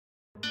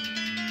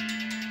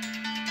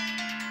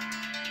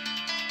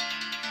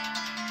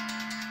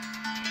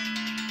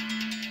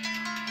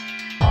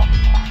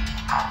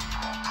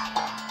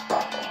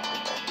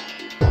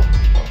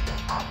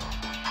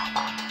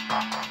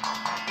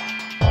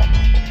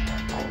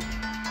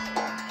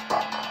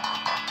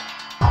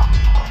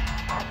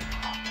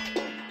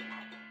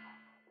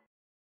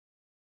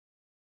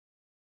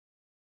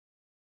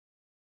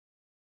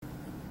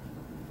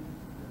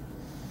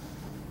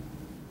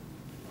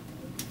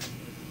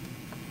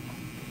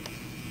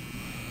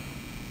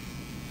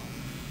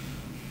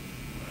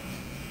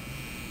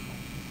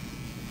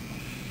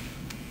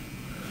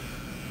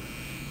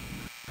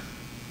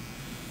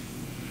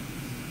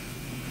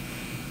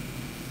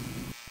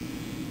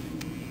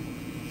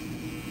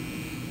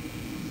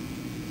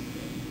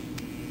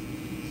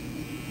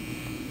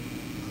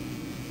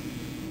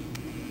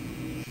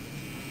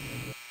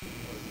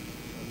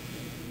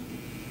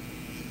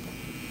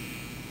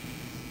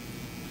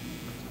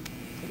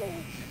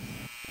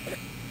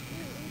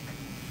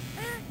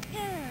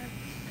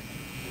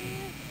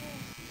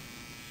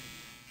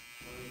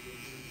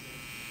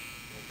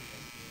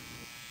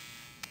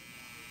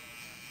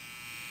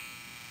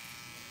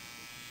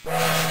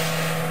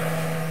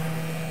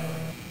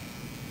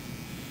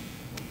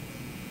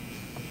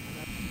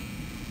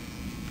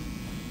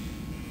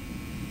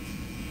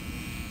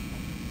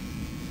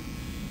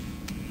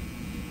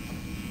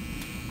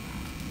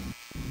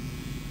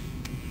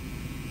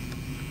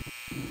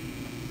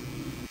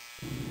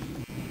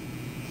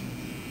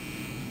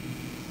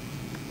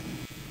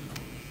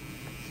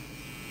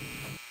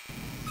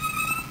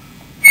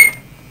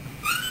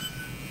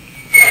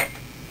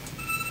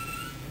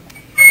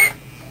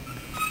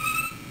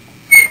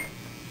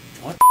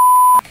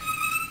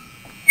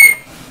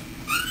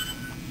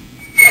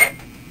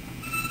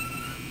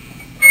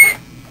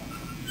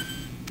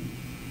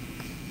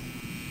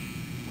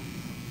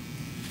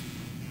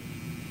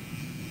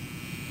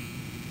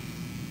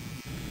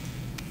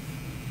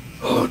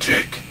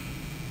Jake.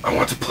 I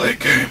want to play a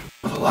game.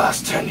 For the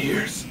last 10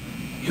 years,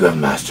 you have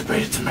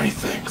masturbated to many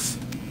things,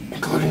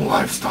 including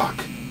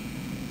livestock.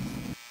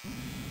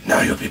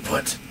 Now you'll be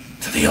put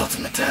to the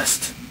ultimate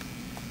test.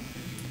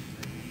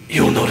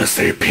 You'll notice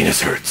that your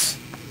penis hurts.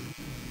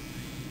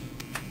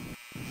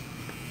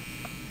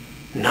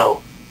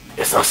 No,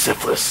 it's not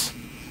syphilis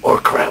or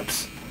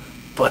crabs,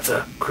 but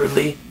a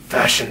crudely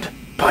fashioned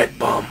pipe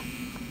bomb.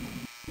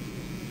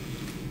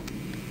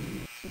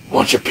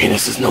 Once your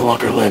penis is no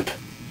longer limp,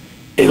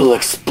 it'll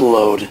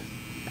explode.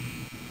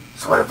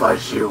 So I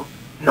advise you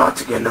not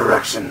to get an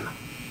erection.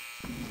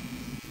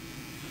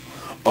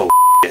 Oh,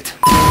 shit.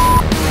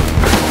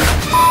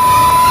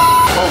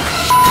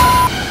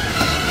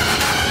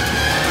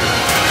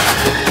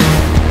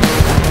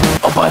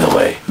 Oh, by the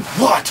way.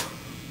 What?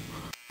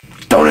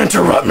 Don't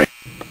interrupt me.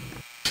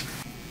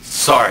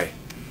 Sorry.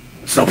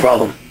 It's no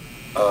problem.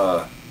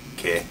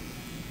 Okay.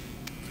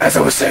 As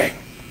I was saying,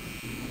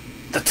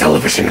 the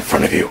television in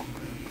front of you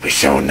will be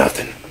showing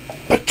nothing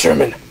but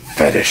German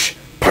fetish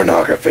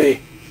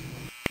pornography.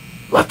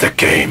 Let the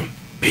game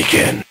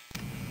begin.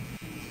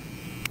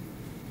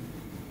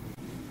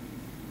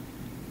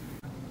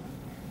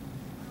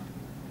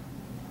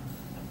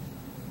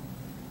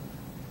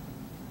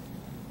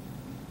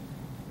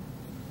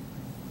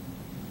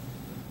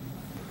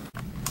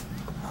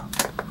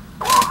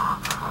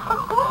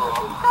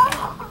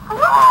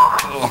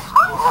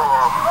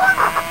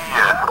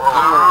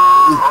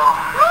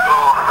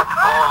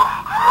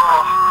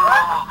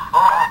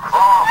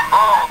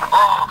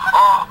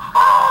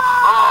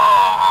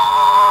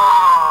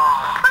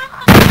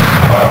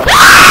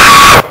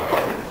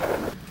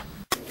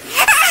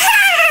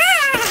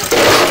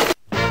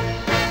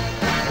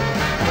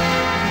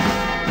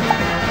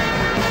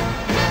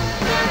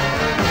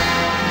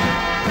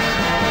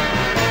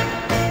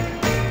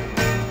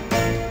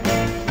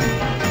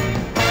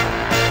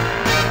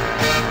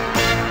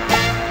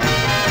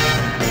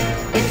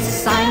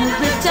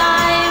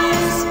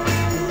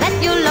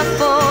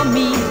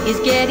 Is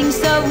getting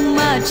so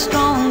much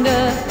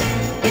stronger.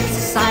 It's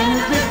a sign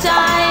of the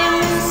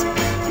times,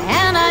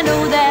 and I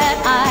know that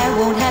I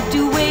won't have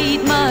to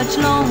wait much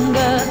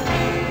longer.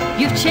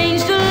 You've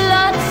changed a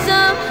lot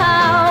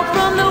somehow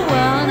from the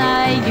one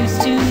I used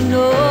to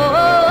know.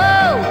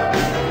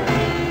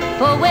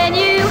 For when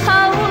you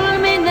hold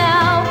me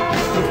now,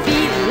 you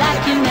feel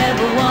like you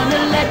never want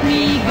to let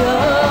me go.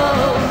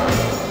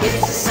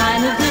 It's a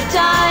sign of the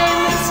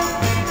times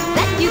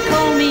that you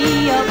call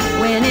me up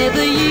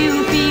whenever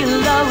you feel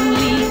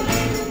lonely.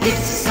 It's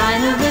a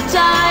sign of the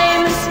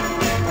times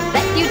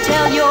that you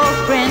tell your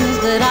friends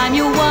that I'm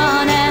your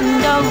one and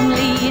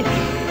only.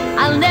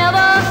 I'll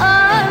never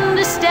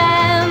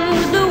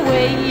understand the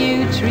way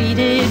you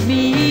treated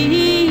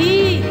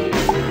me,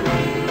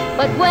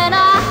 but when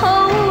I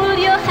hold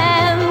your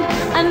hand,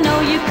 I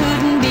know you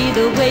couldn't be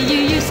the way you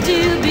used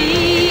to